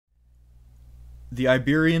The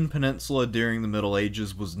Iberian Peninsula during the Middle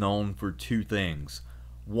Ages was known for two things.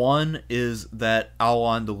 One is that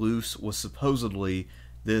Al-Andalus was supposedly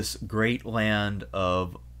this great land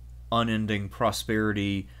of unending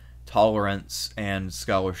prosperity, tolerance, and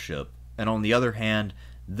scholarship. And on the other hand,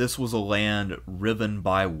 this was a land riven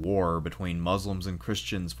by war between Muslims and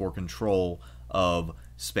Christians for control of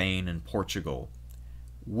Spain and Portugal.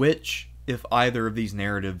 Which, if either of these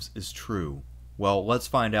narratives is true? Well, let's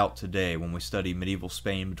find out today when we study medieval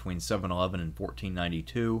Spain between 711 and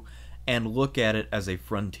 1492 and look at it as a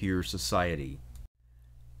frontier society.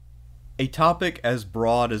 A topic as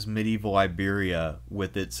broad as medieval Iberia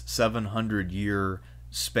with its 700-year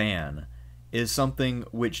span is something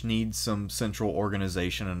which needs some central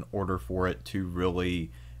organization in order for it to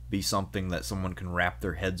really be something that someone can wrap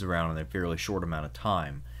their heads around in a fairly short amount of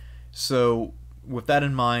time. So, with that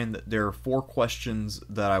in mind, there are 4 questions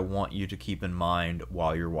that I want you to keep in mind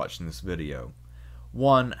while you're watching this video.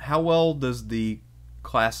 1. How well does the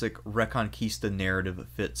classic Reconquista narrative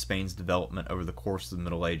fit Spain's development over the course of the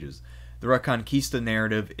Middle Ages? The Reconquista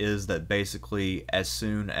narrative is that basically as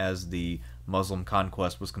soon as the Muslim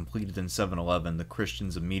conquest was completed in 711, the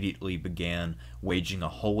Christians immediately began waging a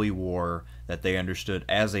holy war that they understood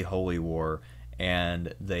as a holy war,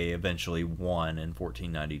 and they eventually won in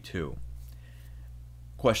 1492.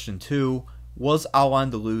 Question 2. Was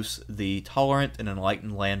Al-Andalus the tolerant and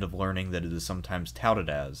enlightened land of learning that it is sometimes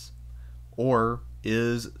touted as? Or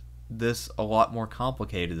is this a lot more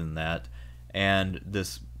complicated than that, and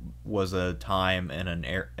this was a time in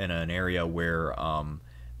an area where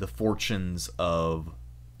the fortunes of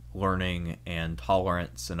learning and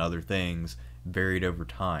tolerance and other things varied over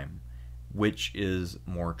time? Which is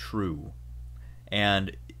more true?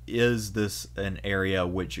 And is this an area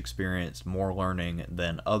which experienced more learning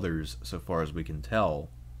than others, so far as we can tell?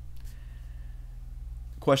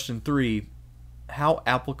 Question 3. How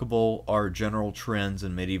applicable are general trends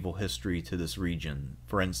in medieval history to this region?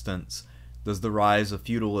 For instance, does the rise of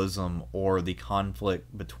feudalism or the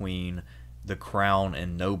conflict between the crown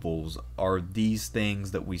and nobles, are these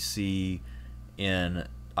things that we see in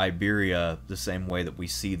Iberia the same way that we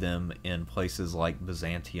see them in places like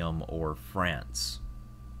Byzantium or France?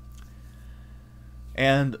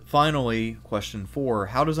 And finally, question 4,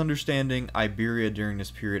 how does understanding Iberia during this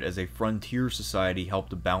period as a frontier society help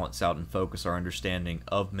to balance out and focus our understanding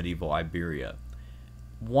of medieval Iberia?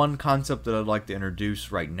 One concept that I'd like to introduce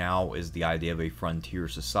right now is the idea of a frontier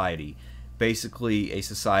society. Basically, a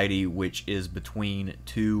society which is between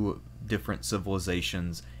two different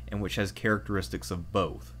civilizations and which has characteristics of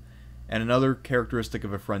both. And another characteristic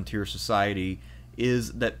of a frontier society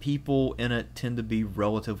is that people in it tend to be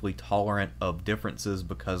relatively tolerant of differences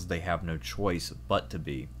because they have no choice but to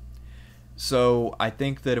be. So I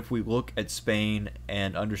think that if we look at Spain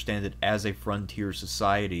and understand it as a frontier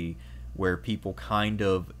society where people kind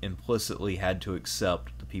of implicitly had to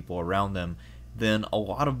accept the people around them, then a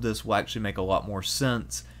lot of this will actually make a lot more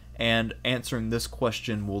sense, and answering this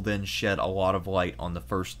question will then shed a lot of light on the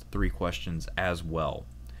first 3 questions as well.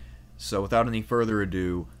 So without any further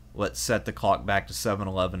ado, let's set the clock back to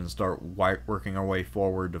 711 and start working our way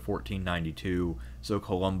forward to 1492 so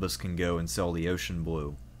Columbus can go and sail the ocean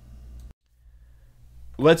blue.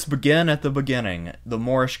 Let's begin at the beginning, the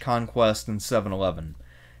Moorish conquest in 711.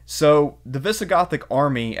 So, the Visigothic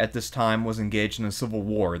army at this time was engaged in a civil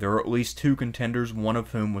war. There were at least 2 contenders, one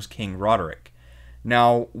of whom was King Roderick.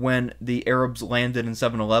 Now, when the Arabs landed in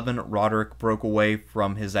 711, Roderick broke away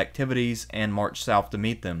from his activities and marched south to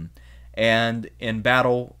meet them. And in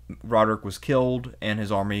battle, Roderick was killed and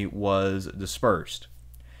his army was dispersed.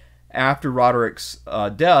 After Roderick's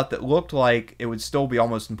death, it looked like it would still be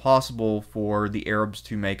almost impossible for the Arabs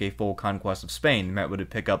to make a full conquest of Spain. They might would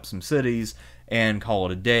pick up some cities and call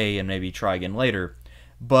it a day and maybe try again later.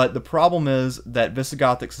 But the problem is that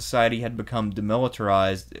Visigothic society had become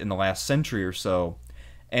demilitarized in the last century or so,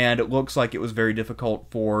 and it looks like it was very difficult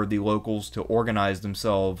for the locals to organize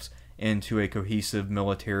themselves into a cohesive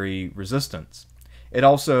military resistance. It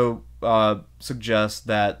also suggests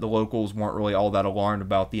that the locals weren't really all that alarmed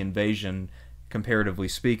about the invasion, comparatively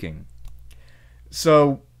speaking.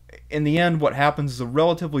 So, in the end, what happens is a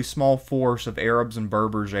relatively small force of Arabs and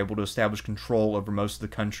Berbers are able to establish control over most of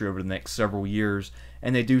the country over the next several years,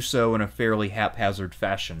 and they do so in a fairly haphazard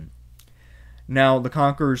fashion. Now, the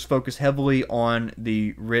conquerors focus heavily on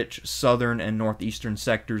the rich southern and northeastern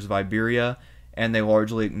sectors of Iberia, and they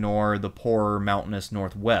largely ignore the poorer mountainous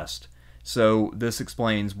northwest. So this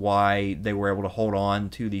explains why they were able to hold on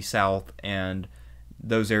to the south and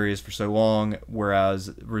those areas for so long,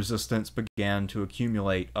 whereas resistance began to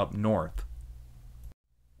accumulate up north.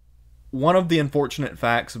 One of the unfortunate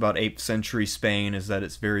facts about 8th century Spain is that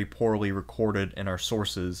it's very poorly recorded in our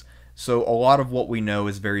sources, so a lot of what we know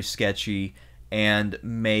is very sketchy and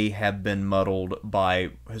may have been muddled by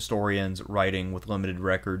historians writing with limited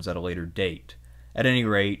records at a later date. At any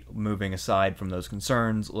rate, moving aside from those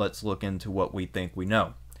concerns, let's look into what we think we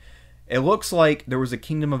know. It looks like there was a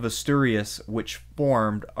kingdom of Asturias which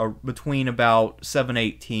formed between about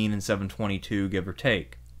 718 and 722, give or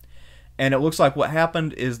take. And it looks like what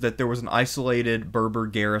happened is that there was an isolated Berber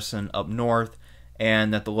garrison up north,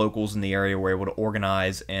 and that the locals in the area were able to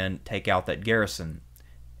organize and take out that garrison.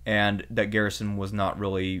 And that garrison was not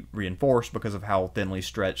really reinforced because of how thinly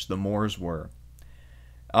stretched the Moors were.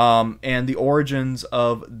 And the origins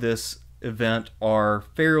of this event are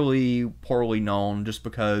fairly poorly known, just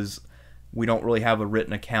because we don't really have a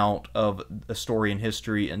written account of a story in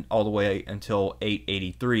history and all the way until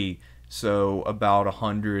 883, so about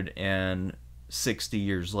 160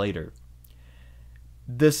 years later.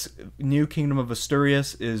 This new kingdom of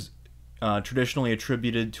Asturias is traditionally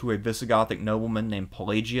attributed to a Visigothic nobleman named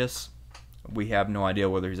Pelagius. We have no idea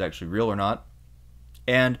whether he's actually real or not.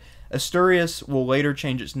 And Asturias will later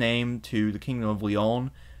change its name to the Kingdom of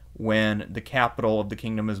Leon when the capital of the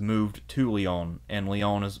kingdom is moved to Leon, and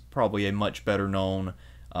Leon is probably a much better known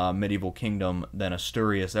medieval kingdom than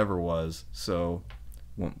Asturias ever was. So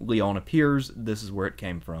when Leon appears, this is where it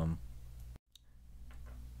came from.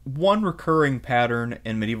 One recurring pattern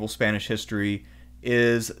in medieval Spanish history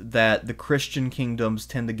is that the Christian kingdoms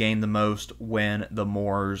tend to gain the most when the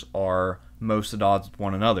Moors are most at odds with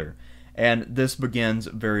one another. And this begins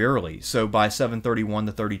very early. So by 731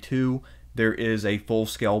 to 32, there is a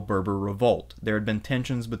full-scale Berber revolt. There had been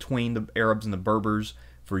tensions between the Arabs and the Berbers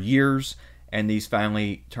for years, and these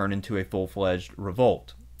finally turned into a full-fledged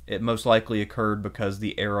revolt. It most likely occurred because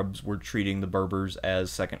the Arabs were treating the Berbers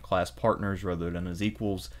as second-class partners rather than as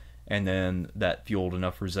equals, and then that fueled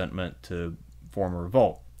enough resentment to form a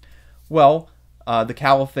revolt. Well, the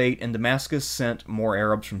Caliphate in Damascus sent more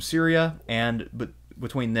Arabs from Syria, and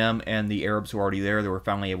between them and the Arabs who were already there, they were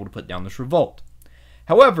finally able to put down this revolt.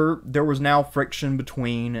 However, there was now friction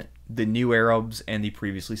between the new Arabs and the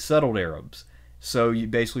previously settled Arabs. So you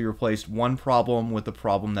basically replaced one problem with a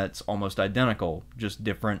problem that's almost identical, just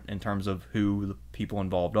different in terms of who the people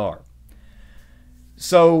involved are.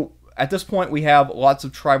 So at this point we have lots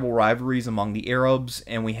of tribal rivalries among the Arabs,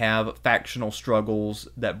 and we have factional struggles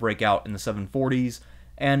that break out in the 740s,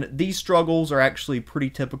 and these struggles are actually pretty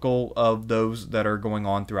typical of those that are going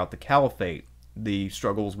on throughout the Caliphate, the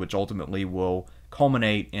struggles which ultimately will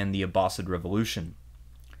culminate in the Abbasid Revolution.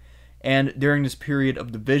 And during this period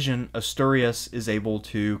of division, Asturias is able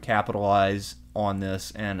to capitalize on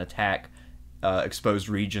this and attack exposed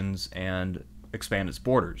regions and expand its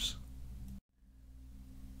borders.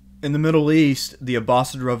 In the Middle East, the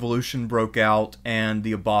Abbasid Revolution broke out, and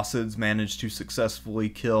the Abbasids managed to successfully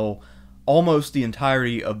kill almost the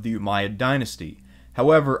entirety of the Umayyad dynasty.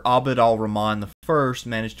 However, Abd al-Rahman I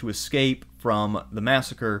managed to escape from the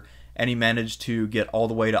massacre, and he managed to get all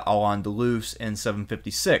the way to Al-Andalus in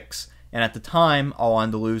 756. And at the time,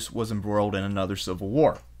 Al-Andalus was embroiled in another civil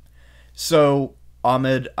war. So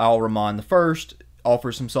Ahmed al-Rahman I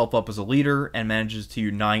offers himself up as a leader and manages to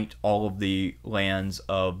unite all of the lands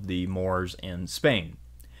of the Moors in Spain.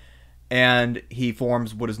 And he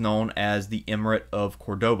forms what is known as the Emirate of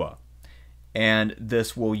Cordoba. And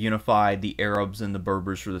this will unify the Arabs and the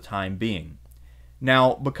Berbers for the time being.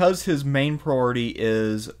 Now, because his main priority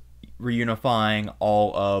is reunifying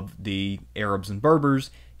all of the Arabs and Berbers,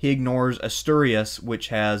 he ignores Asturias, which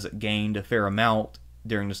has gained a fair amount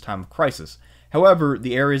during this time of crisis. However,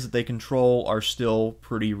 the areas that they control are still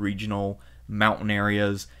pretty regional mountain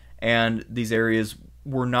areas, and these areas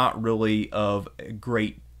were not really of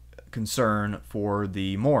great concern for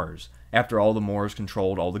the Moors. After all, the Moors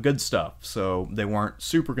controlled all the good stuff, so they weren't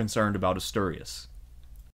super concerned about Asturias.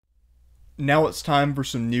 Now it's time for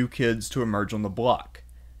some new kids to emerge on the block.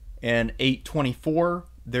 In 824,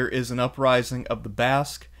 there is an uprising of the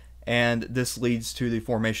Basque, and this leads to the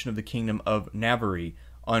formation of the Kingdom of Navarre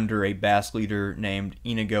under a Basque leader named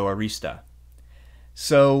Inigo Arista.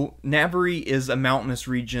 So Navarre is a mountainous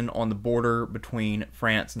region on the border between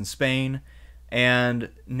France and Spain, and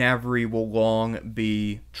Navarre will long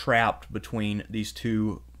be trapped between these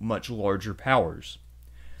two much larger powers.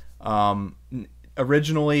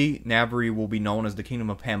 Originally, Navarre will be known as the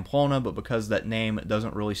Kingdom of Pamplona, but because that name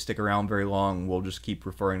doesn't really stick around very long, we'll just keep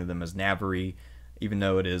referring to them as Navarre, even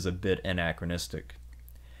though it is a bit anachronistic.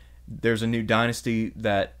 There's a new dynasty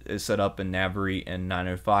that is set up in Navarre in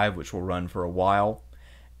 905, which will run for a while.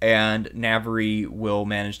 and Navarre will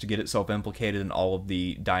manage to get itself implicated in all of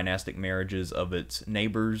the dynastic marriages of its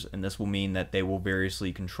neighbors, and this will mean that they will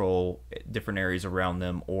variously control different areas around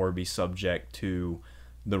them or be subject to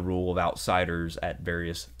the rule of outsiders at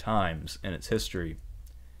various times in its history.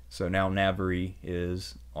 So now Navarre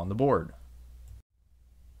is on the board.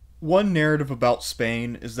 One narrative about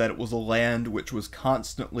Spain is that it was a land which was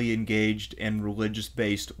constantly engaged in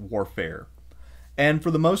religious-based warfare. And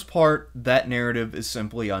for the most part, that narrative is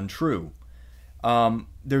simply untrue.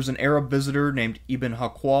 There's an Arab visitor named Ibn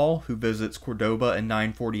Hakwal who visits Cordoba in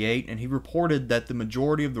 948, and he reported that the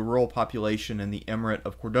majority of the rural population in the Emirate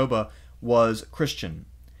of Cordoba was Christian.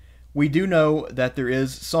 We do know that there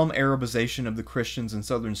is some Arabization of the Christians in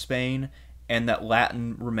southern Spain, and that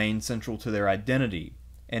Latin remained central to their identity.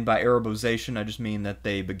 And by Arabization, I just mean that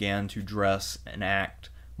they began to dress and act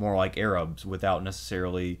more like Arabs without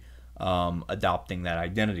necessarily adopting that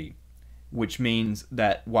identity. Which means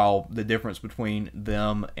that while the difference between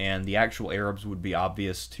them and the actual Arabs would be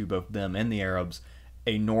obvious to both them and the Arabs,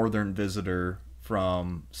 a northern visitor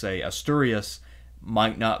from, say, Asturias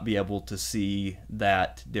might not be able to see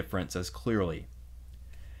that difference as clearly.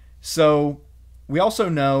 So, we also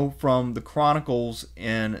know from the chronicles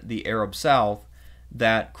in the Arab South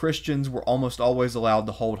that Christians were almost always allowed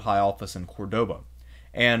to hold high office in Cordoba.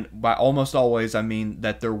 And by almost always, I mean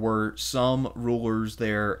that there were some rulers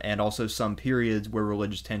there and also some periods where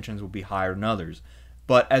religious tensions would be higher than others.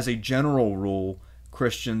 But as a general rule,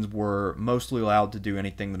 Christians were mostly allowed to do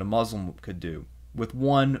anything that a Muslim could do, with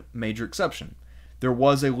one major exception. There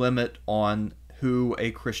was a limit on who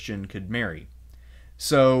a Christian could marry.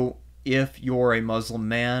 So if you're a Muslim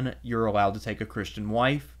man, you're allowed to take a Christian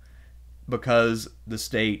wife because the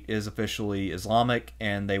state is officially Islamic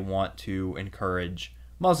and they want to encourage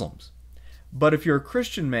Muslims. But if you're a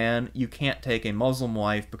Christian man, you can't take a Muslim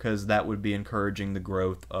wife because that would be encouraging the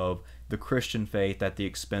growth of the Christian faith at the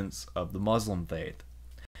expense of the Muslim faith.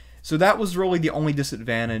 So that was really the only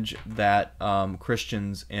disadvantage that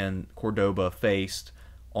Christians in Cordoba faced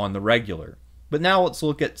on the regular. But now let's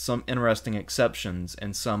look at some interesting exceptions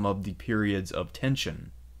and some of the periods of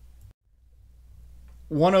tension.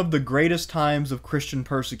 One of the greatest times of Christian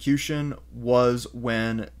persecution was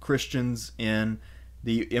when Christians in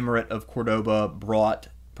the Emirate of Cordoba brought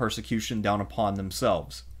persecution down upon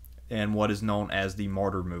themselves in what is known as the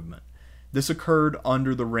Martyr Movement. This occurred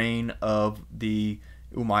under the reign of the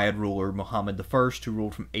Umayyad ruler Muhammad I, who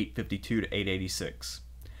ruled from 852 to 886.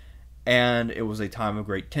 And it was a time of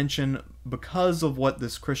great tension because of what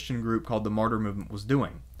this Christian group called the Martyr Movement was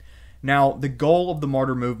doing. Now, the goal of the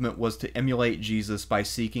Martyr Movement was to emulate Jesus by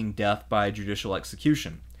seeking death by judicial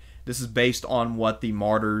execution. This is based on what the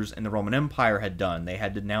martyrs in the Roman Empire had done. They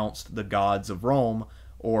had denounced the gods of Rome,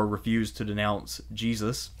 or refused to denounce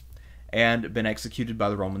Jesus, and been executed by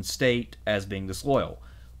the Roman state as being disloyal.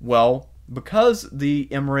 Well, because the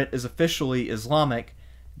emirate is officially Islamic,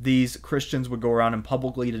 these Christians would go around and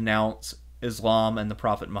publicly denounce Islam and the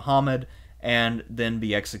Prophet Muhammad, and then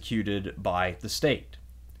be executed by the state.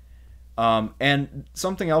 And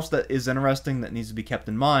something else that is interesting that needs to be kept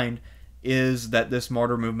in mind is that this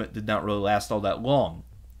martyr movement did not really last all that long.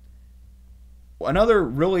 Another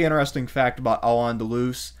really interesting fact about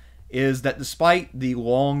Al-Andalus is that despite the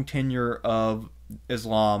long tenure of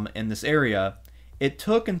Islam in this area, it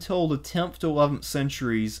took until the 10th to 11th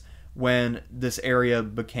centuries when this area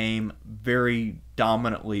became very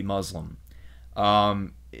dominantly Muslim.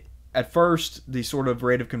 At first, the sort of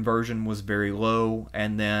rate of conversion was very low,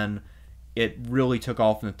 and then it really took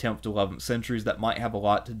off in the 10th to 11th centuries. That might have a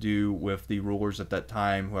lot to do with the rulers at that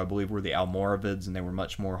time, who I believe were the Almoravids, and they were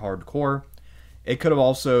much more hardcore. It could have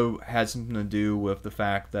also had something to do with the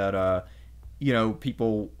fact that,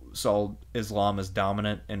 people saw Islam as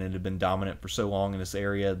dominant, and it had been dominant for so long in this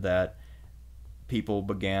area that people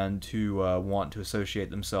began to want to associate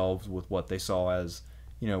themselves with what they saw as,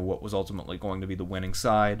 what was ultimately going to be the winning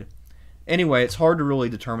side. Anyway, it's hard to really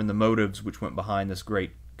determine the motives which went behind this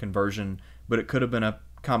great conversion, but it could have been a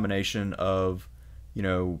combination of,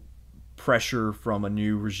 pressure from a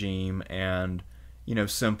new regime and,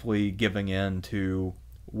 simply giving in to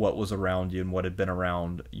what was around you and what had been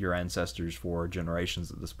around your ancestors for generations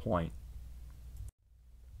at this point.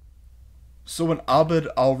 So when Abd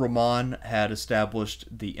al-Rahman had established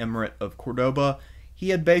the Emirate of Cordoba, he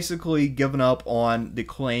had basically given up on the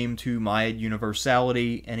claim to Umayyad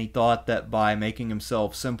universality, and he thought that by making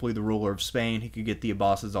himself simply the ruler of Spain, he could get the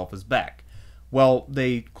Abbasids off his back. Well,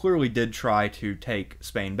 they clearly did try to take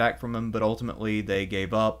Spain back from him, but ultimately they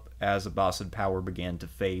gave up as Abbasid power began to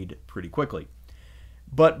fade pretty quickly.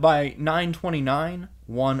 But by 929,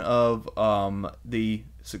 one of the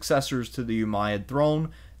successors to the Umayyad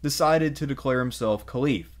throne decided to declare himself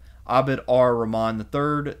caliph. Abd ar-Rahman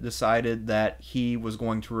III decided that he was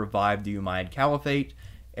going to revive the Umayyad Caliphate,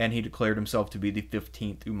 and he declared himself to be the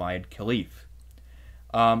 15th Umayyad Caliph.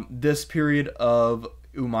 This period of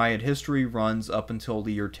Umayyad history runs up until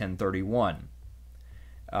the year 1031.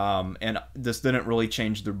 And this didn't really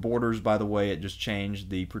change their borders, by the way. It just changed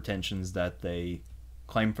the pretensions that they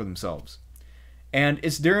claim for themselves. And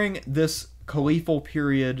it's during this caliphal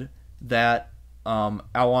period that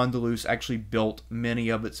Al-Andalus actually built many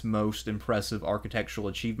of its most impressive architectural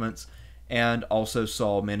achievements, and also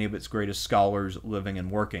saw many of its greatest scholars living and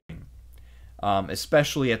working,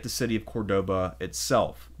 especially at the city of Cordoba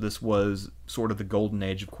itself. This was sort of the golden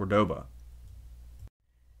age of Cordoba.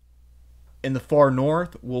 In the far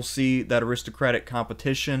north, we'll see that aristocratic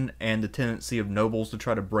competition and the tendency of nobles to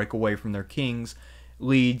try to break away from their kings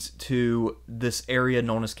leads to this area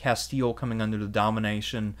known as Castile coming under the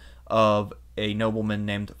domination of a nobleman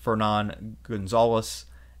named Fernan Gonzalez,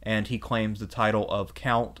 and he claims the title of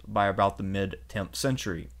Count by about the mid-10th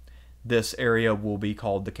century. This area will be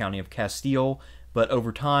called the County of Castile, but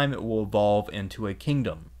over time it will evolve into a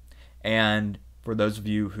kingdom. And for those of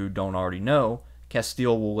you who don't already know,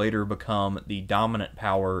 Castile will later become the dominant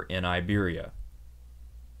power in Iberia.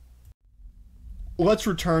 Let's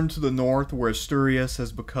return to the north, where Asturias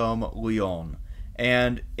has become Leon.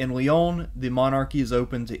 And in Leon, the monarchy is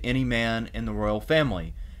open to any man in the royal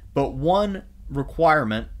family. But one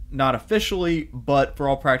requirement, not officially, but for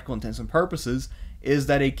all practical intents and purposes, is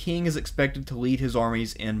that a king is expected to lead his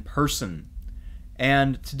armies in person.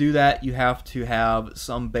 And to do that, you have to have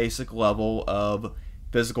some basic level of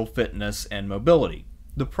physical fitness and mobility.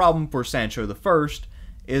 The problem for Sancho I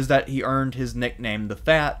is that he earned his nickname the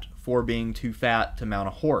Fat for being too fat to mount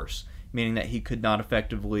a horse, meaning that he could not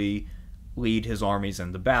effectively lead his armies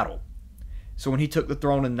into battle. So when he took the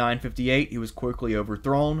throne in 958, he was quickly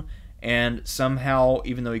overthrown, and somehow,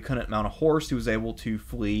 even though he couldn't mount a horse, he was able to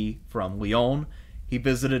flee from Leon. He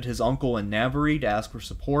visited his uncle in Navarre to ask for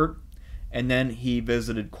support, and then he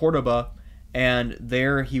visited Cordoba, and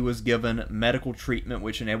there he was given medical treatment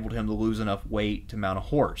which enabled him to lose enough weight to mount a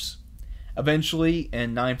horse. Eventually,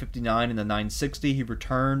 in 959 and then 960, he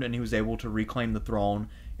returned and he was able to reclaim the throne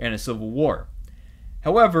in a civil war.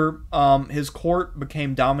 However, his court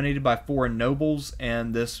became dominated by foreign nobles,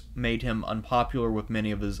 and this made him unpopular with many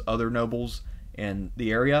of his other nobles in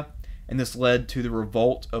the area, and this led to the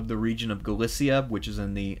revolt of the region of Galicia, which is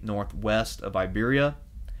in the northwest of Iberia,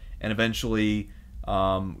 and eventually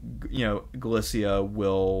Galicia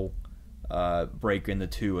will break into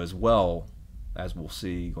two as well, as we'll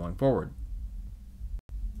see going forward.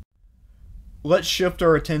 Let's shift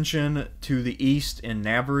our attention to the east in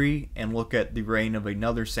Navarre and look at the reign of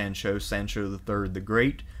another Sancho, Sancho III the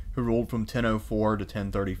Great, who ruled from 1004 to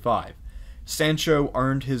 1035. Sancho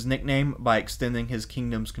earned his nickname by extending his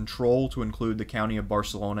kingdom's control to include the county of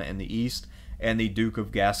Barcelona in the east and the Duke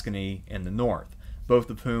of Gascony in the north,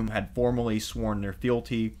 both of whom had formally sworn their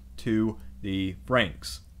fealty to the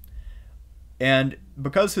Franks. And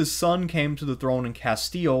because his son came to the throne in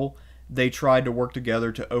Castile, they tried to work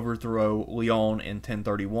together to overthrow Leon in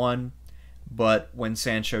 1031, but when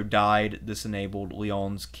Sancho died, this enabled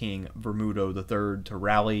Leon's king Bermudo III to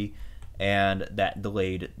rally, and that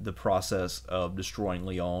delayed the process of destroying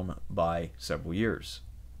Leon by several years.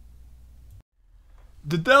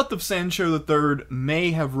 The death of Sancho III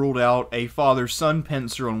may have ruled out a father-son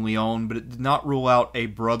pincer on Leon, but it did not rule out a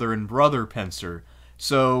brother-and-brother pincer.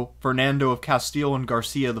 So Fernando of Castile and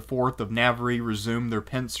Garcia IV of Navarre resumed their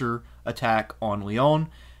pincer attack on Leon,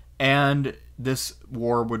 and this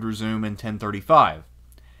war would resume in 1035.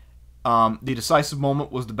 The decisive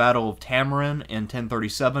moment was the Battle of Tamarin in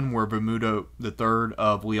 1037, where Bermudo III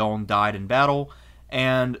of Leon died in battle,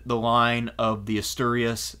 and the line of the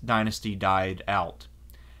Asturias dynasty died out.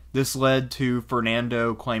 This led to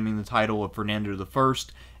Fernando claiming the title of Fernando I,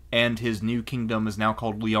 and his new kingdom is now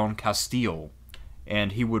called Leon Castile,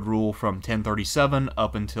 and he would rule from 1037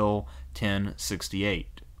 up until 1068.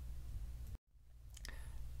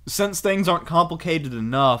 Since things aren't complicated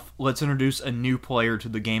enough, let's introduce a new player to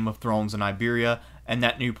the Game of Thrones in Iberia, and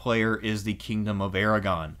that new player is the Kingdom of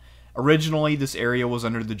Aragon. Originally, this area was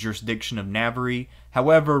under the jurisdiction of Navarre.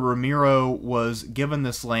 However, Ramiro was given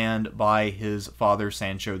this land by his father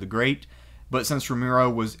Sancho the Great, but since Ramiro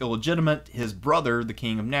was illegitimate, his brother, the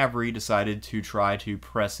King of Navarre, decided to try to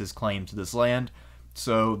press his claim to this land,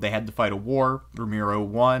 so they had to fight a war. Ramiro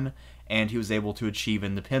won, and he was able to achieve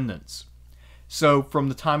independence. So, from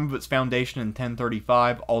the time of its foundation in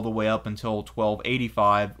 1035 all the way up until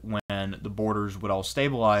 1285, when the borders would all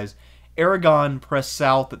stabilize, Aragon pressed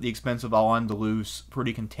south at the expense of Al-Andalus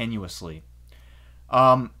pretty continuously.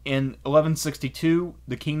 In 1162,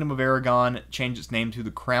 the Kingdom of Aragon changed its name to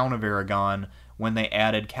the Crown of Aragon when they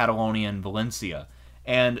added Catalonia and Valencia.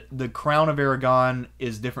 And the Crown of Aragon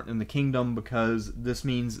is different than the Kingdom because this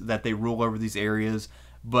means that they rule over these areas,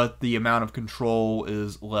 but the amount of control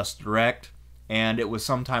is less direct. And it was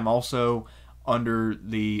sometime also under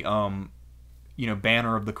the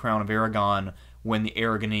banner of the Crown of Aragon when the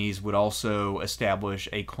Aragonese would also establish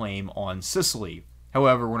a claim on Sicily.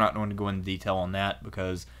 However, we're not going to go into detail on that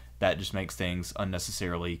because that just makes things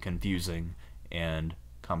unnecessarily confusing and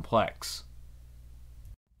complex.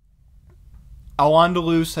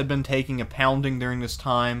 Al-Andalus had been taking a pounding during this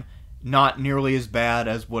time, not nearly as bad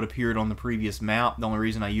as what appeared on the previous map. The only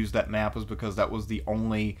reason I used that map was because that was the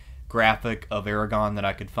only graphic of Aragon that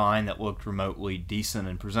I could find that looked remotely decent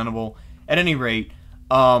and presentable. At any rate,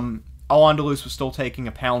 Al-Andalus was still taking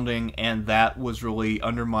a pounding, and that was really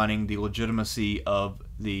undermining the legitimacy of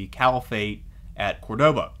the caliphate at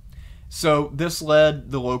Cordoba. So this led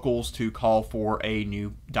the locals to call for a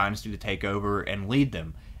new dynasty to take over and lead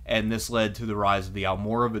them, and this led to the rise of the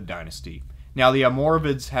Almoravid dynasty. Now, the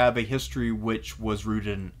Almoravids have a history which was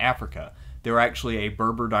rooted in Africa. They were actually a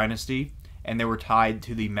Berber dynasty, and they were tied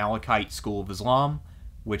to the Malikite school of Islam,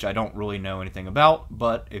 which I don't really know anything about,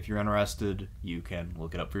 but if you're interested, you can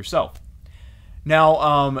look it up for yourself.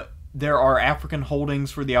 Now, there are African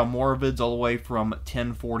holdings for the Almoravids all the way from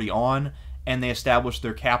 1040 on, and they established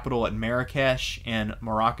their capital at Marrakesh in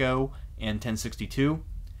Morocco in 1062.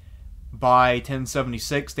 By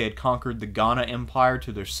 1076, they had conquered the Ghana Empire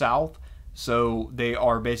to their south, so they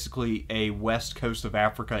are basically a west coast of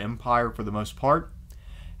Africa empire for the most part.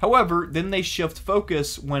 However, then they shift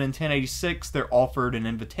focus when in 1086 they're offered an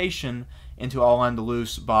invitation into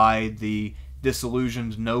Al-Andalus by the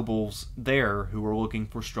disillusioned nobles there who were looking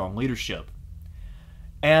for strong leadership.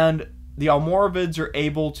 And the Almoravids are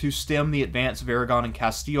able to stem the advance of Aragon and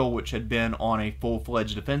Castile, which had been on a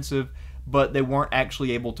full-fledged offensive, but they weren't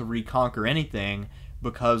actually able to reconquer anything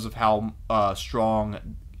because of how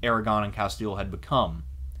strong Aragon and Castile had become.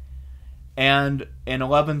 And in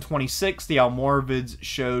 1126, the Almoravids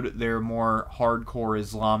showed their more hardcore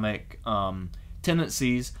Islamic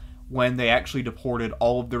tendencies when they actually deported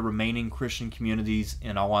all of the remaining Christian communities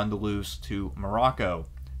in Al-Andalus to Morocco.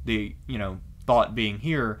 The thought being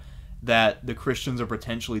here that the Christians are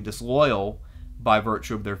potentially disloyal by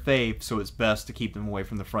virtue of their faith, so it's best to keep them away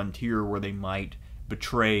from the frontier where they might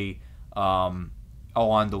betray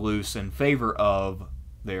Al-Andalus in favor of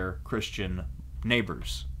their Christian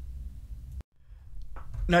neighbors.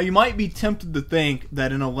 Now, you might be tempted to think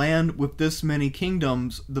that in a land with this many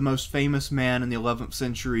kingdoms, the most famous man in the 11th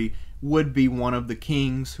century would be one of the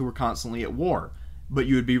kings who were constantly at war. But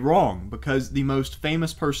you would be wrong, because the most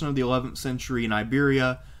famous person of the 11th century in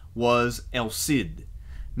Iberia was El Cid.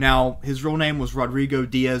 Now, his real name was Rodrigo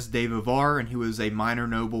Diaz de Vivar, and he was a minor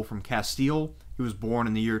noble from Castile. He was born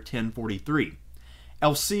in the year 1043.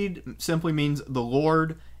 El Cid simply means the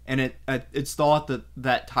Lord, and it's thought that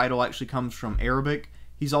that title actually comes from Arabic.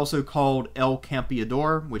 He's also called El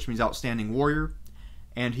Campeador, which means outstanding warrior,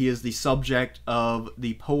 and he is the subject of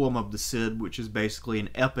the poem of the Cid, which is basically an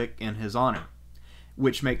epic in his honor,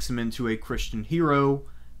 which makes him into a Christian hero,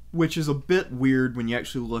 which is a bit weird when you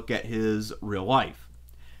actually look at his real life.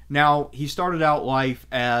 Now, he started out life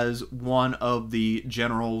as one of the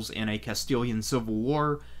generals in a Castilian civil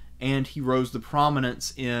war, and he rose to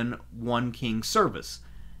prominence in one king's service.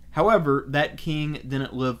 However, that king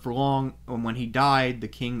didn't live for long, and when he died, the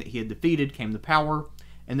king that he had defeated came to power,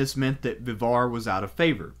 and this meant that Vivar was out of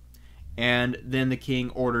favor. And then the king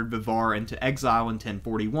ordered Vivar into exile in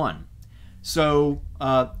 1041. So,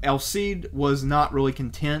 El Cid was not really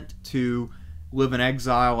content to live in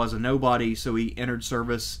exile as a nobody, so he entered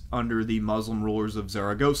service under the Muslim rulers of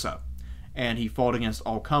Zaragoza, and he fought against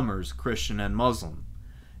all comers, Christian and Muslim.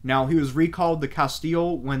 Now, he was recalled to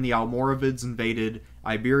Castile when the Almoravids invaded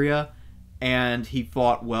Iberia, and he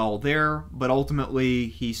fought well there, but ultimately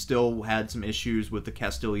he still had some issues with the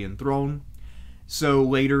Castilian throne. So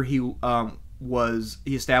later he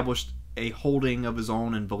established a holding of his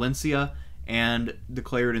own in Valencia and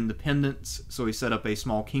declared independence, so he set up a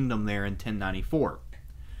small kingdom there in 1094.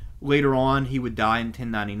 Later on, he would die in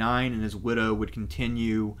 1099, and his widow would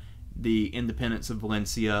continue the independence of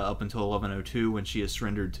Valencia up until 1102 when she is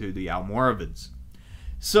surrendered to the Almoravids.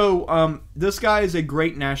 So, this guy is a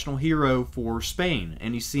great national hero for Spain,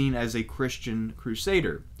 and he's seen as a Christian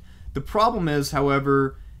crusader. The problem is,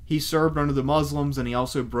 however, he served under the Muslims, and he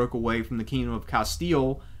also broke away from the Kingdom of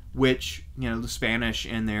Castile, which, the Spanish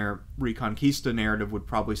in their Reconquista narrative would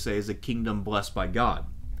probably say is a kingdom blessed by God.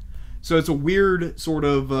 So it's a weird sort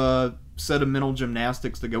of set of mental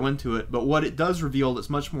gymnastics that go into it, but what it does reveal that's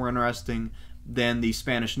much more interesting than the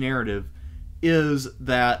Spanish narrative is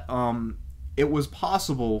that it was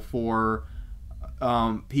possible for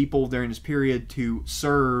people during this period to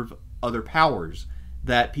serve other powers,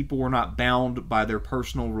 that people were not bound by their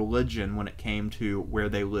personal religion when it came to where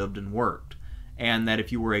they lived and worked, and that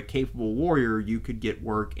if you were a capable warrior, you could get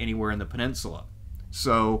work anywhere in the peninsula.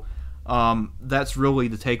 So that's really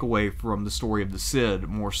the takeaway from the story of the Cid,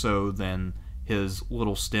 more so than his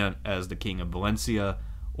little stint as the King of Valencia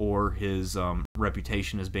or his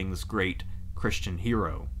reputation as being this great Christian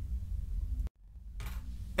hero.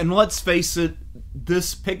 And let's face it,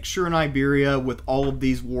 this picture in Iberia with all of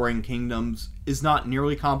these warring kingdoms is not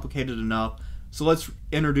nearly complicated enough, so let's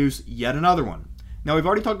introduce yet another one. Now, we've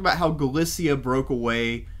already talked about how Galicia broke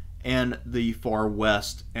away in the far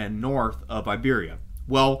west and north of Iberia.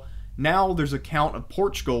 Well, now there's a Count of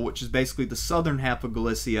Portugal, which is basically the southern half of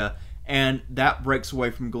Galicia, and that breaks away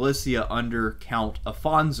from Galicia under Count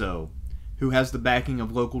Afonso, who has the backing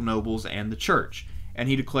of local nobles and the church, and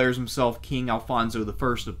he declares himself King Alfonso I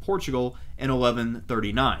of Portugal in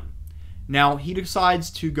 1139. Now, he decides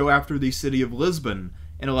to go after the city of Lisbon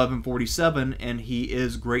in 1147, and he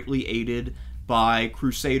is greatly aided by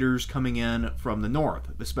crusaders coming in from the north,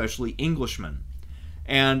 especially Englishmen.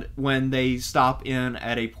 And when they stop in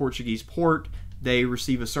at a Portuguese port, they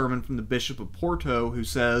receive a sermon from the Bishop of Porto, who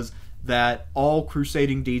says that all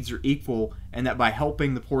crusading deeds are equal, and that by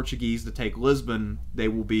helping the Portuguese to take Lisbon, they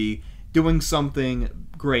will be doing something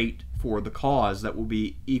great for the cause that will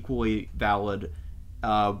be equally valid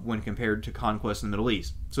when compared to conquest in the Middle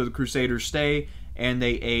East. So the Crusaders stay, and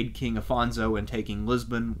they aid King Afonso in taking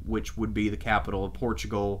Lisbon, which would be the capital of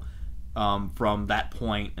Portugal from that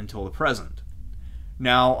point until the present.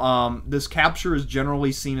 Now, this capture is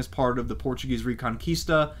generally seen as part of the Portuguese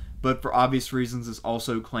Reconquista, but for obvious reasons is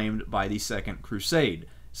also claimed by the Second Crusade,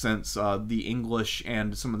 since the English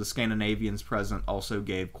and some of the Scandinavians present also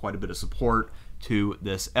gave quite a bit of support to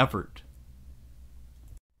this effort.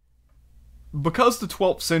 Because the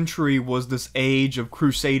 12th century was this age of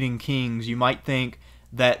crusading kings, you might think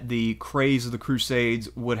that the craze of the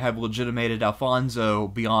Crusades would have legitimated Alfonso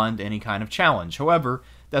beyond any kind of challenge. However,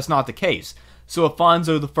 that's not the case. So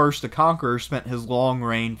Alfonso I the Conqueror spent his long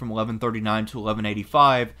reign from 1139 to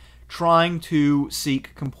 1185 trying to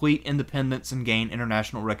seek complete independence and gain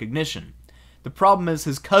international recognition. The problem is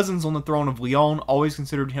his cousins on the throne of Leon always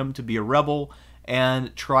considered him to be a rebel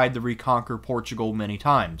and tried to reconquer Portugal many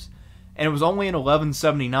times. And it was only in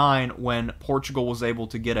 1179 when Portugal was able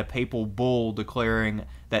to get a papal bull declaring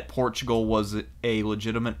that Portugal was a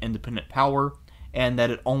legitimate independent power and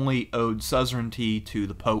that it only owed suzerainty to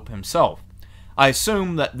the Pope himself. I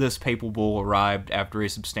assume that this papal bull arrived after a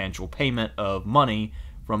substantial payment of money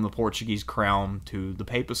from the Portuguese crown to the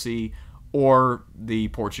papacy, or the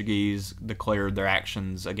Portuguese declared their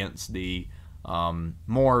actions against the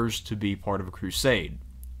Moors to be part of a crusade.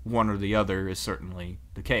 One or the other is certainly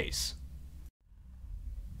the case.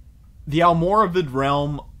 The Almoravid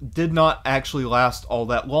realm did not actually last all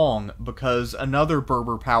that long, because another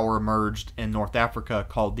Berber power emerged in North Africa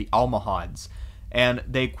called the Almohads, and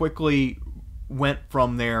they quickly went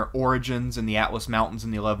from their origins in the Atlas Mountains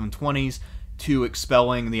in the 1120s to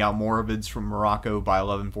expelling the Almoravids from Morocco by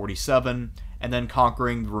 1147, and then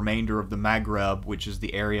conquering the remainder of the Maghreb, which is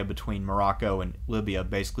the area between Morocco and Libya,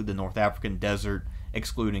 basically the North African desert,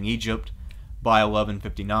 excluding Egypt, by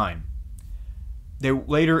 1159. They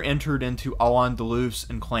later entered into Al-Andalus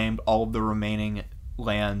and claimed all of the remaining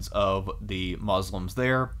lands of the Muslims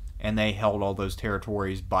there, and they held all those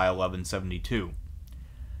territories by 1172.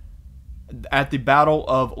 At the Battle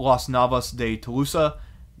of Las Navas de Tolosa,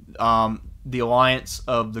 the alliance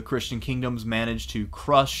of the Christian kingdoms managed to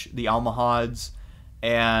crush the Almohads,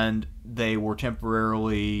 and they were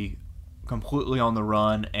temporarily completely on the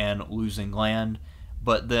run and losing land,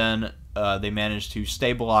 but then they managed to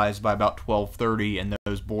stabilize by about 1230, and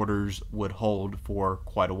those borders would hold for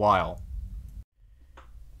quite a while.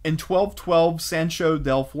 In 1212, Sancho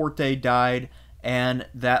del Forte died, and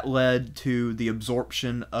that led to the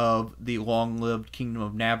absorption of the long-lived Kingdom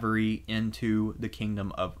of Navarre into the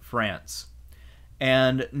Kingdom of France.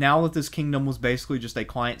 And now that this kingdom was basically just a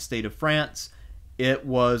client state of France, it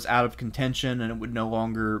was out of contention and it would no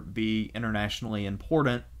longer be internationally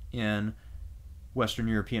important in Western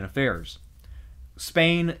European affairs.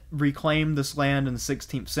 Spain reclaimed this land in the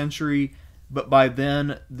 16th century, but by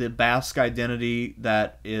then the Basque identity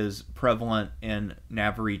that is prevalent in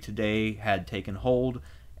Navarre today had taken hold,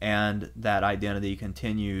 and that identity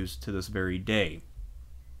continues to this very day.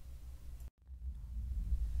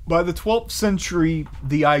 By the 12th century,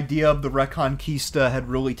 the idea of the Reconquista had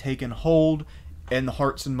really taken hold in the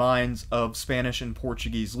hearts and minds of Spanish and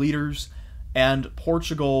Portuguese leaders, and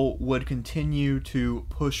Portugal would continue to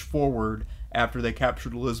push forward after they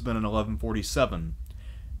captured Lisbon in 1147.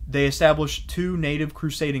 They established two native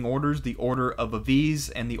crusading orders, the Order of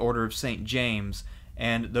Aviz and the Order of St. James,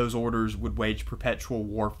 and those orders would wage perpetual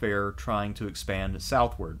warfare trying to expand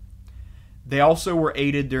southward. They also were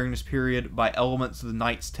aided during this period by elements of the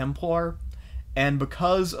Knights Templar, and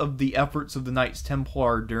because of the efforts of the Knights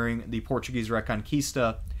Templar during the Portuguese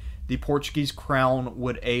Reconquista, the Portuguese crown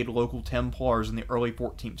would aid local Templars in the early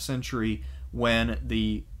 14th century when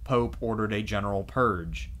the Pope ordered a general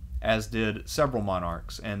purge, as did several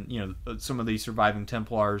monarchs. And some of these surviving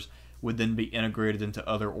Templars would then be integrated into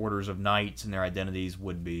other orders of knights, and their identities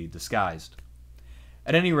would be disguised.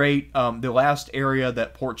 At any rate, the last area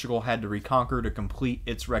that Portugal had to reconquer to complete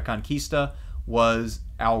its Reconquista was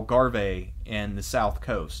Algarve in the south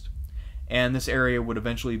coast. And this area would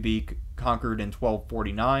eventually be conquered in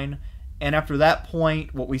 1249. And after that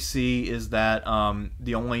point, what we see is that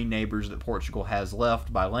the only neighbors that Portugal has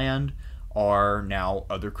left by land are now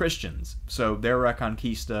other Christians. So their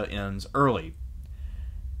Reconquista ends early.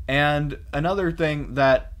 And another thing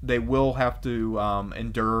that they will have to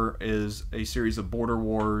endure is a series of border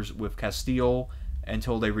wars with Castile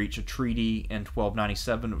until they reach a treaty in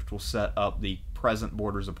 1297, which will set up the present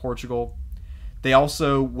borders of Portugal. They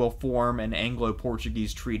also will form an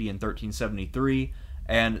Anglo-Portuguese treaty in 1373,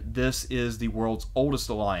 and this is the world's oldest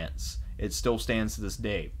alliance. It still stands to this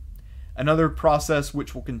day. Another process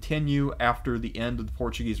which will continue after the end of the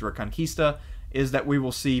Portuguese Reconquista is that we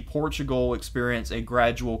will see Portugal experience a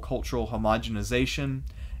gradual cultural homogenization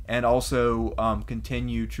and also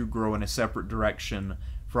continue to grow in a separate direction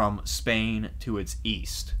from Spain to its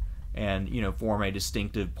east and, form a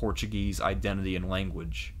distinctive Portuguese identity and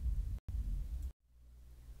language.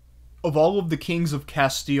 Of all of the kings of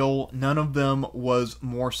Castile, none of them was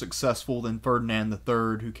more successful than Ferdinand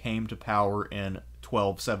III, who came to power in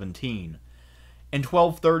 1217. In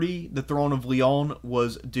 1230, the throne of Leon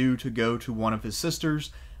was due to go to one of his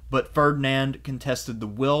sisters, but Ferdinand contested the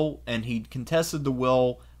will, and he contested the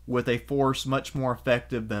will with a force much more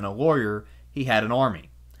effective than a lawyer. He had an army.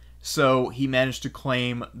 So he managed to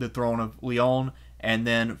claim the throne of Leon and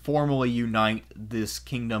then formally unite this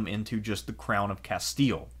kingdom into just the crown of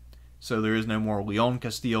Castile. So there is no more Leon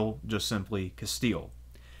Castile, just simply Castile.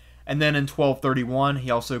 And then in 1231,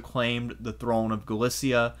 he also claimed the throne of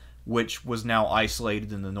Galicia, which was now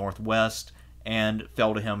isolated in the northwest, and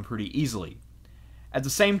fell to him pretty easily. At the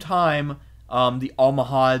same time, the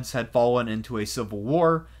Almohads had fallen into a civil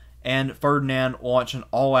war, and Ferdinand launched an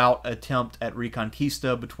all-out attempt at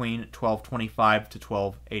Reconquista between 1225 to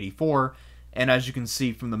 1284, and as you can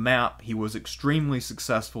see from the map, he was extremely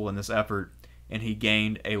successful in this effort, and he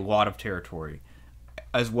gained a lot of territory.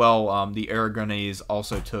 As well, the Aragonese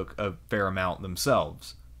also took a fair amount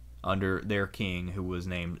themselves, under their king, who was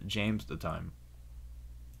named James at the time.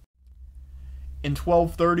 In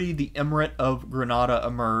 1230, the Emirate of Granada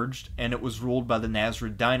emerged, and it was ruled by the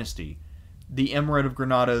Nasrid dynasty. The Emirate of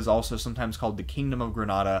Granada is also sometimes called the Kingdom of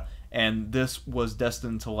Granada, and this was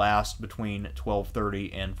destined to last between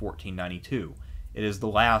 1230 and 1492. It is the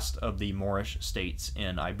last of the Moorish states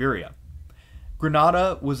in Iberia.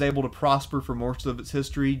 Granada was able to prosper for most of its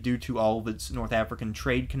history due to all of its North African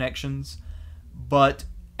trade connections, but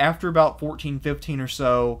after about 1415 or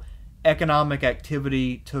so, economic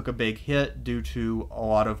activity took a big hit due to a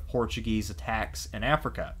lot of Portuguese attacks in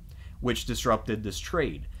Africa, which disrupted this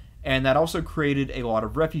trade. And that also created a lot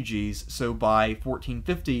of refugees, so by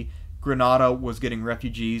 1450, Granada was getting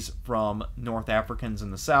refugees from North Africans in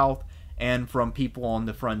the south and from people on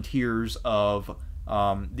the frontiers of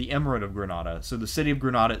the Emirate of Granada. So the city of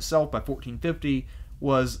Granada itself, by 1450,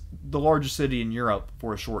 was the largest city in Europe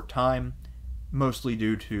for a short time, mostly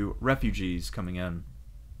due to refugees coming in.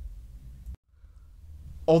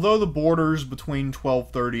 Although the borders between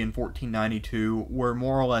 1230 and 1492 were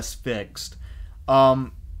more or less fixed,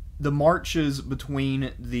 the marches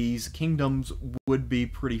between these kingdoms would be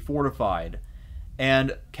pretty fortified,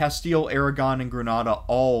 and Castile, Aragon, and Granada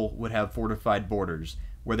all would have fortified borders,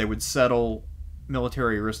 where they would settle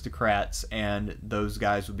military aristocrats, and those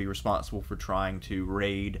guys would be responsible for trying to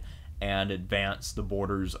raid and advance the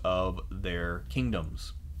borders of their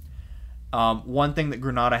kingdoms. One thing that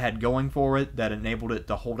Granada had going for it that enabled it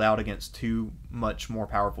to hold out against two much more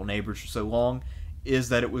powerful neighbors for so long is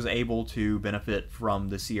that it was able to benefit from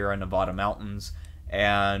the Sierra Nevada mountains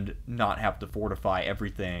and not have to fortify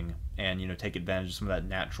everything and take advantage of some of that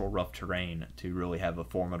natural rough terrain to really have a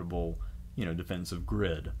formidable defensive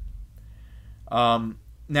grid.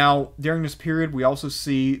 Now, during this period, we also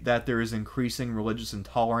see that there is increasing religious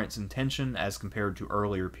intolerance and tension as compared to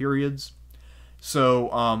earlier periods.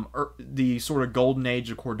 So, the sort of golden age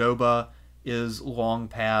of Cordoba is long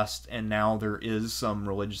past, and now there is some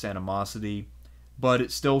religious animosity, but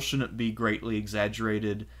it still shouldn't be greatly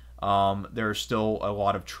exaggerated. There's still a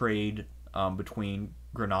lot of trade between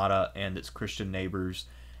Granada and its Christian neighbors,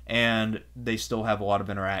 and they still have a lot of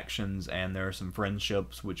interactions, and there are some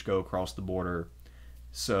friendships which go across the border.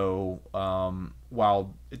 So,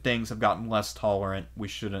 while things have gotten less tolerant, we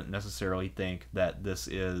shouldn't necessarily think that this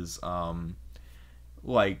is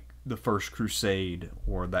like the First Crusade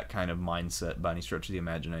or that kind of mindset by any stretch of the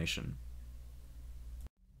imagination.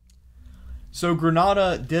 So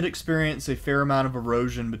Granada did experience a fair amount of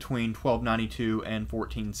erosion between 1292 and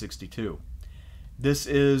 1462. This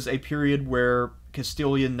is a period where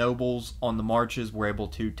Castilian nobles on the marches were able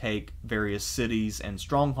to take various cities and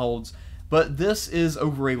strongholds, but this is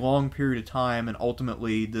over a long period of time, and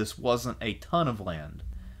ultimately this wasn't a ton of land.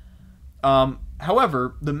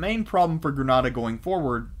 However, the main problem for Granada going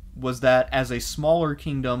forward was that as a smaller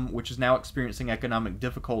kingdom, which is now experiencing economic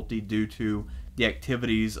difficulty due to the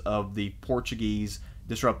activities of the Portuguese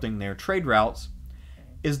disrupting their trade routes,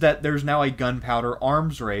 is that there's now a gunpowder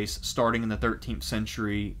arms race starting in the 13th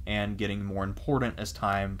century and getting more important as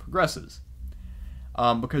time progresses.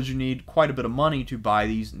 Because you need quite a bit of money to buy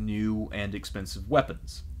these new and expensive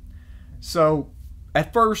weapons. So,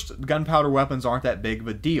 at first, gunpowder weapons aren't that big of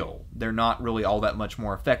a deal. They're not really all that much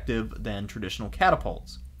more effective than traditional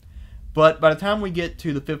catapults. But by the time we get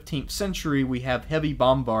to the 15th century, we have heavy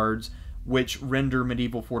bombards which render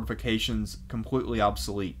medieval fortifications completely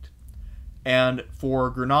obsolete. And for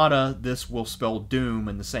Granada, this will spell doom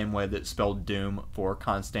in the same way that it spelled doom for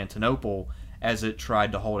Constantinople as it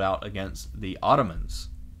tried to hold out against the Ottomans.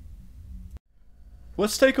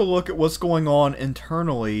 Let's take a look at what's going on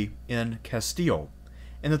internally in Castile.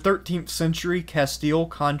 In the 13th century, Castile,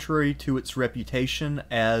 contrary to its reputation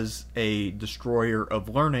as a destroyer of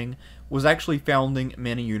learning, was actually founding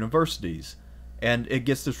many universities. And it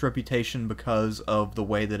gets this reputation because of the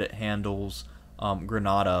way that it handles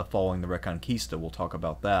Granada following the Reconquista. We'll talk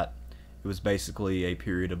about that. It was basically a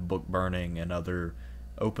period of book burning and other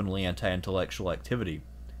openly anti-intellectual activity.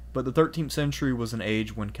 But the 13th century was an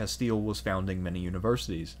age when Castile was founding many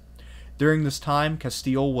universities. During this time,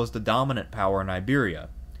 Castile was the dominant power in Iberia.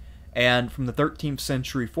 And from the 13th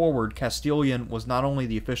century forward, Castilian was not only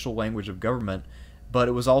the official language of government, but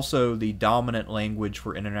it was also the dominant language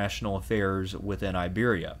for international affairs within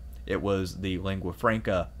Iberia. It was the lingua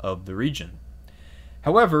franca of the region.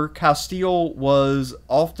 However, Castile was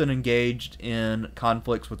often engaged in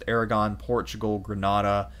conflicts with Aragon, Portugal,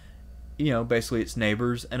 Granada, basically its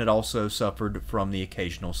neighbors, and it also suffered from the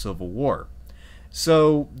occasional civil war.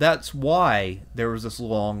 So that's why there was this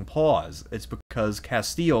long pause. It's because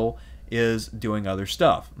Castile is doing other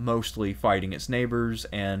stuff, mostly fighting its neighbors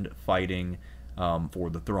and fighting for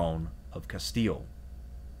the throne of Castile.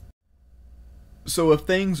 So if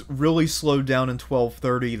things really slowed down in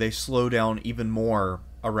 1230, they slow down even more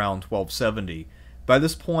around 1270. By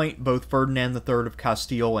this point, both Ferdinand III of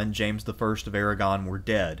Castile and James I of Aragon were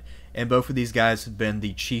dead, and both of these guys had been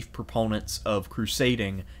the chief proponents of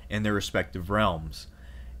crusading in their respective realms.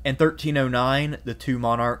 In 1309, the two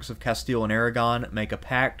monarchs of Castile and Aragon make a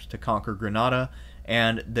pact to conquer Granada,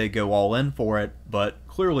 and they go all in for it, but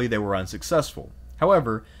clearly they were unsuccessful.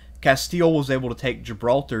 However, Castile was able to take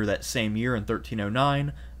Gibraltar that same year in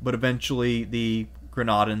 1309, but eventually the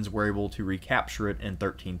Granadans were able to recapture it in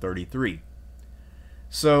 1333.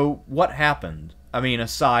 So, what happened?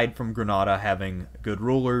 Aside from Granada having good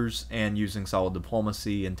rulers and using solid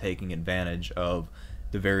diplomacy and taking advantage of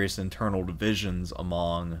the various internal divisions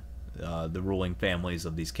among the ruling families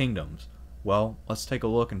of these kingdoms. Well, let's take a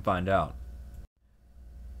look and find out.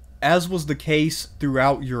 As was the case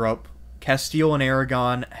throughout Europe, Castile and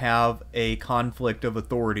Aragon have a conflict of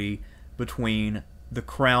authority between the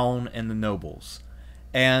crown and the nobles.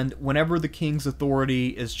 And whenever the king's authority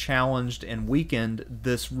is challenged and weakened,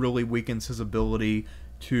 this really weakens his ability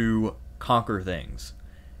to conquer things.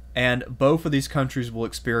 And both of these countries will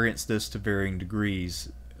experience this to varying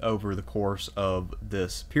degrees over the course of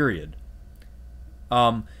this period.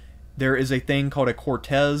 There is a thing called a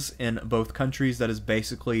Cortes in both countries that is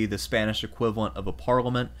basically the Spanish equivalent of a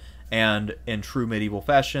parliament, and in true medieval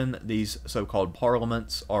fashion, these so-called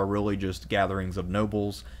parliaments are really just gatherings of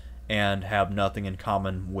nobles and have nothing in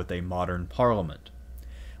common with a modern parliament.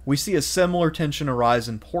 We see a similar tension arise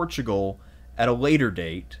in Portugal at a later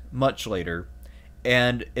date, much later,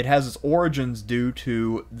 and it has its origins due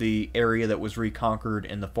to the area that was reconquered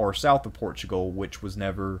in the far south of Portugal, which was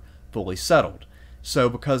never fully settled. So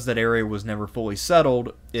because that area was never fully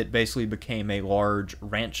settled, it basically became a large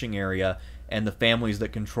ranching area, and the families that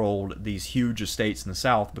controlled these huge estates in the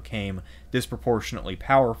south became disproportionately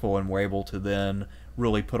powerful and were able to then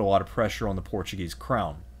really put a lot of pressure on the Portuguese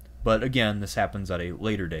crown. But again, this happens at a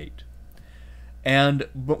later date.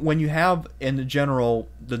 But when you have, in general,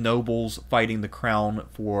 the nobles fighting the crown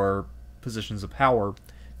for positions of power,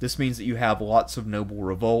 this means that you have lots of noble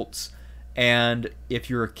revolts. And if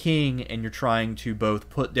you're a king and you're trying to both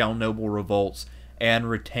put down noble revolts and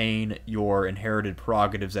retain your inherited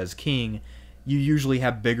prerogatives as king, you usually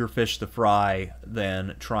have bigger fish to fry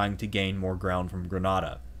than trying to gain more ground from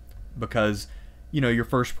Granada. Because, your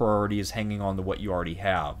first priority is hanging on to what you already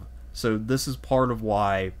have. So this is part of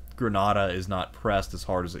why Granada is not pressed as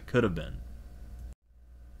hard as it could have been.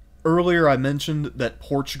 Earlier I mentioned that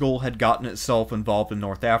Portugal had gotten itself involved in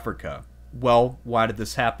North Africa. Well, why did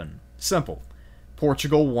this happen? Simple.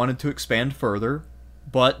 Portugal wanted to expand further,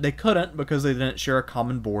 but they couldn't because they didn't share a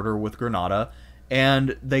common border with Granada,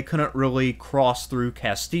 and they couldn't really cross through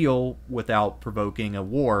Castile without provoking a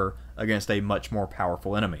war against a much more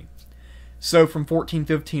powerful enemy. So from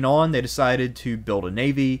 1415 on, they decided to build a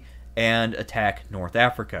navy and attack North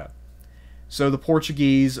Africa. So the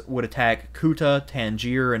Portuguese would attack Ceuta,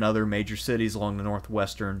 Tangier, and other major cities along the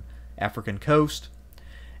northwestern African coast.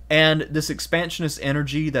 And this expansionist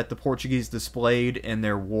energy that the Portuguese displayed in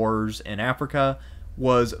their wars in Africa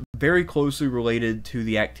was very closely related to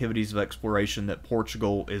the activities of exploration that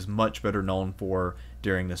Portugal is much better known for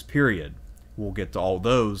during this period. We'll get to all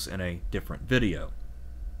those in a different video.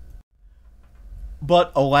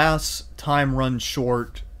 But alas, time runs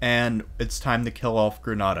short, and it's time to kill off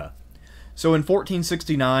Granada. So in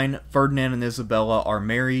 1469, Ferdinand and Isabella are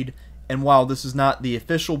married, and while this is not the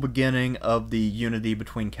official beginning of the unity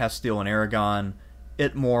between Castile and Aragon,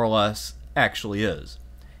 it more or less actually is.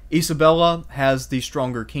 Isabella has the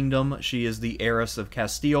stronger kingdom. She is the heiress of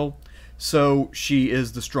Castile, so she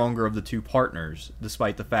is the stronger of the two partners,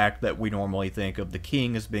 despite the fact that we normally think of the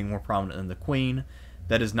king as being more prominent than the queen.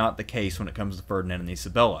 That is not the case when it comes to Ferdinand and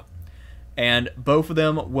Isabella. And both of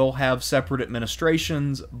them will have separate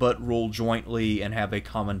administrations, but rule jointly and have a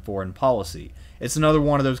common foreign policy. It's another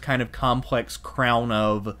one of those kind of complex crown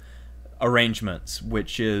of arrangements,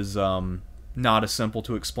 which is not as simple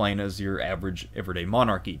to explain as your average everyday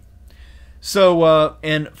monarchy. So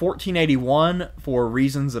in 1481, for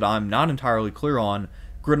reasons that I'm not entirely clear on,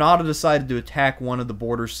 Granada decided to attack one of the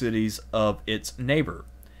border cities of its neighbor.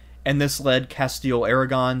 And this led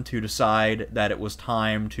Castile-Aragon to decide that it was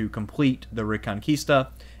time to complete the Reconquista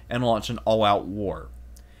and launch an all-out war.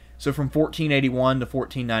 So from 1481 to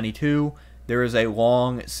 1492, there is a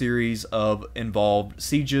long series of involved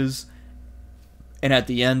sieges, and at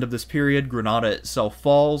the end of this period, Granada itself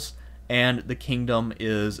falls, and the kingdom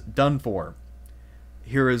is done for.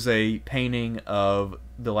 Here is a painting of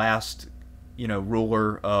the last,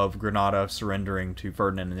 ruler of Granada surrendering to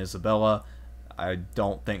Ferdinand and Isabella. I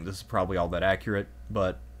don't think this is probably all that accurate,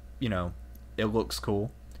 but, it looks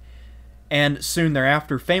cool. And soon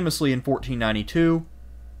thereafter, famously in 1492,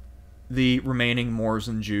 the remaining Moors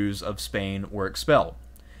and Jews of Spain were expelled.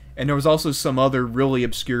 And there was also some other really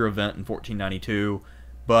obscure event in 1492,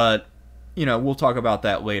 but, we'll talk about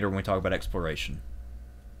that later when we talk about exploration.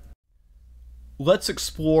 Let's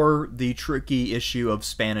explore the tricky issue of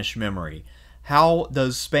Spanish memory. How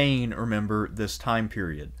does Spain remember this time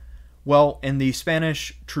period? Well, in the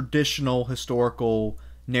Spanish traditional historical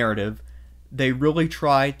narrative, they really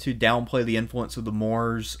try to downplay the influence of the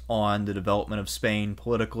Moors on the development of Spain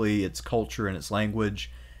politically, its culture, and its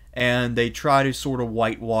language, and they try to sort of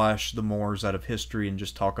whitewash the Moors out of history and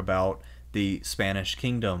just talk about the Spanish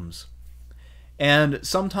kingdoms. And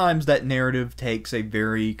sometimes that narrative takes a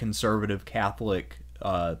very conservative Catholic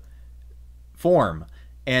form,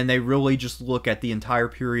 and they really just look at the entire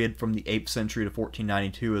period from the 8th century to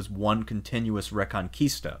 1492 as one continuous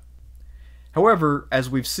Reconquista. However, as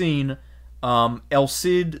we've seen, El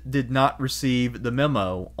Cid did not receive the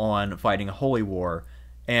memo on fighting a holy war,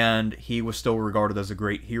 and he was still regarded as a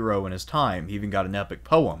great hero in his time. He even got an epic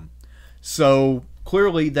poem. So,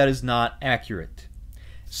 clearly that is not accurate.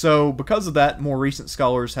 So, because of that, more recent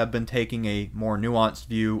scholars have been taking a more nuanced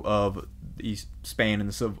view of Spain in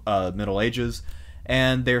the Middle Ages,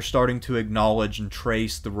 and they're starting to acknowledge and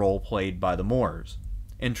trace the role played by the Moors.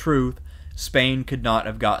 In truth, Spain could not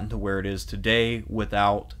have gotten to where it is today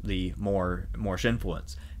without the Moorish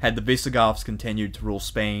influence. Had the Visigoths continued to rule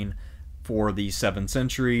Spain for the 7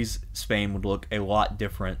 centuries, Spain would look a lot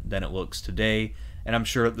different than it looks today, and I'm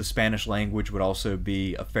sure that the Spanish language would also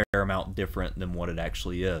be a fair amount different than what it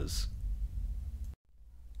actually is.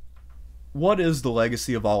 What is the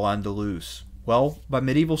legacy of Al-Andalus? Well, by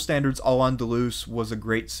medieval standards, Al-Andalus was a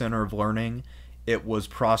great center of learning. It was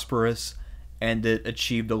prosperous, and it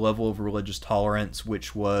achieved a level of religious tolerance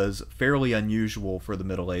which was fairly unusual for the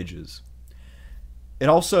Middle Ages. It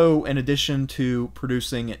also, in addition to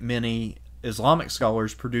producing many Islamic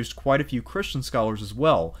scholars, produced quite a few Christian scholars as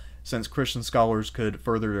well, since Christian scholars could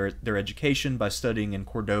further their education by studying in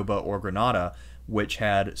Cordoba or Granada, which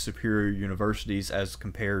had superior universities as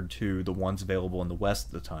compared to the ones available in the West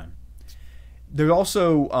at the time. There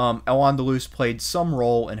also, Al-Andalus played some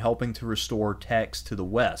role in helping to restore texts to the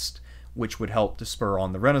West, which would help to spur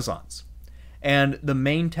on the Renaissance. And the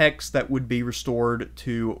main text that would be restored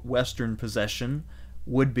to Western possession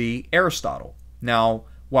would be Aristotle. Now,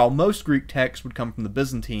 while most Greek texts would come from the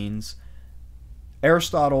Byzantines,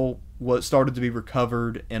 Aristotle started to be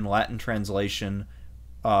recovered in Latin translation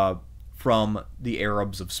from the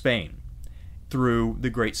Arabs of Spain through the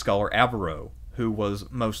great scholar Averroes, who was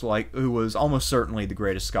almost certainly the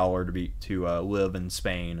greatest scholar to live in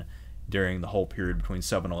Spain during the whole period between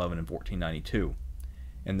 711 and 1492.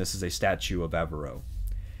 And this is a statue of Averroes.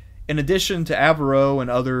 In addition to Averroes and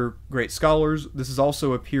other great scholars, this is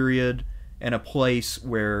also a period and a place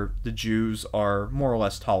where the Jews are more or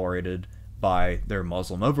less tolerated by their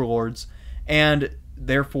Muslim overlords, and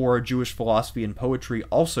therefore Jewish philosophy and poetry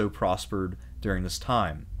also prospered during this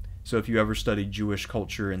time. So if you ever studied Jewish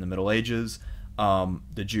culture in the Middle Ages,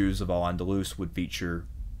 the Jews of Al-Andalus would feature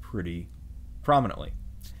pretty prominently.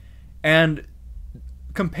 And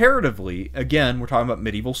comparatively, again, we're talking about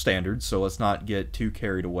medieval standards, so let's not get too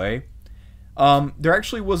carried away. There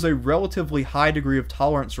actually was a relatively high degree of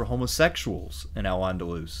tolerance for homosexuals in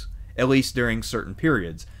Al-Andalus, at least during certain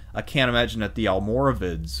periods. I can't imagine that the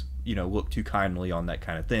Almoravids, looked too kindly on that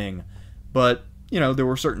kind of thing, but, there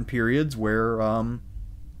were certain periods where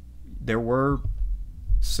there were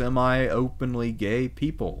semi-openly gay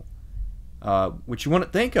people, which you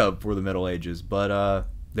wouldn't think of for the Middle Ages, but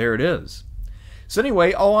there it is. So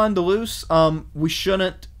anyway, Al-Andalus, we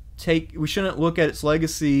shouldn't look at its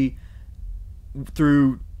legacy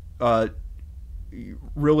through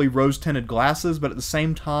really rose-tinted glasses, but at the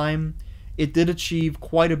same time, it did achieve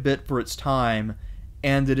quite a bit for its time,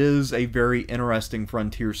 and it is a very interesting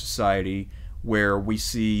frontier society where we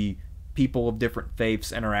see people of different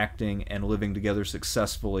faiths interacting and living together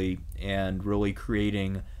successfully and really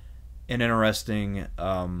creating an interesting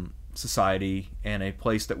society and a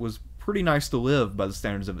place that was pretty nice to live by the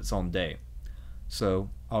standards of its own day. So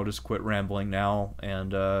I'll just quit rambling now,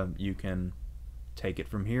 and you can take it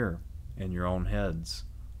from here in your own heads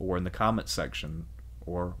or in the comments section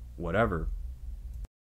or whatever.